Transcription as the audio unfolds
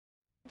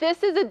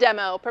This is a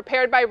demo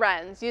prepared by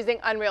Rens using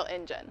Unreal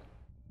Engine.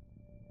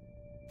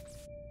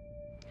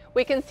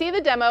 We can see the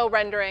demo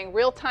rendering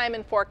real-time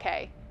in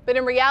 4K, but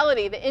in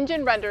reality, the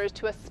engine renders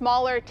to a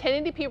smaller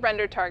 1080p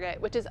render target,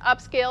 which is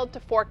upscaled to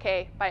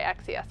 4K by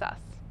XeSS.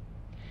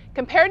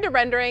 Compared to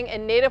rendering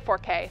in native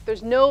 4K,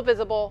 there's no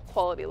visible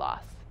quality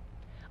loss.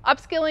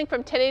 Upscaling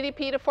from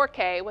 1080p to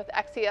 4K with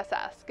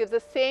XeSS gives the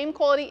same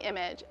quality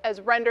image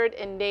as rendered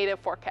in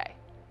native 4K.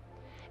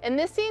 In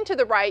this scene to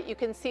the right, you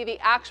can see the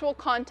actual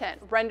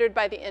content rendered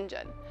by the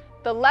engine.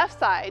 The left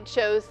side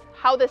shows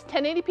how this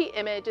 1080p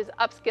image is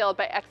upscaled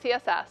by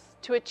XeSS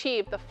to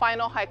achieve the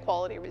final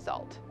high-quality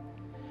result.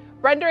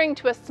 Rendering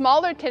to a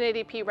smaller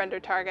 1080p render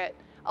target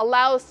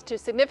allows to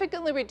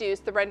significantly reduce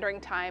the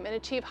rendering time and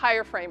achieve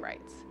higher frame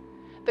rates.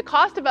 The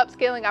cost of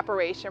upscaling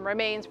operation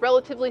remains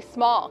relatively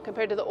small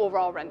compared to the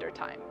overall render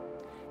time.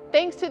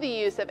 Thanks to the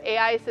use of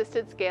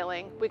AI-assisted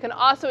scaling, we can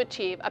also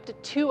achieve up to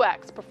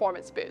 2x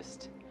performance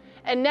boost.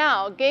 And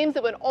now, games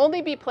that would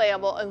only be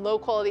playable in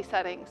low-quality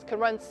settings can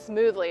run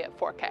smoothly at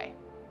 4K.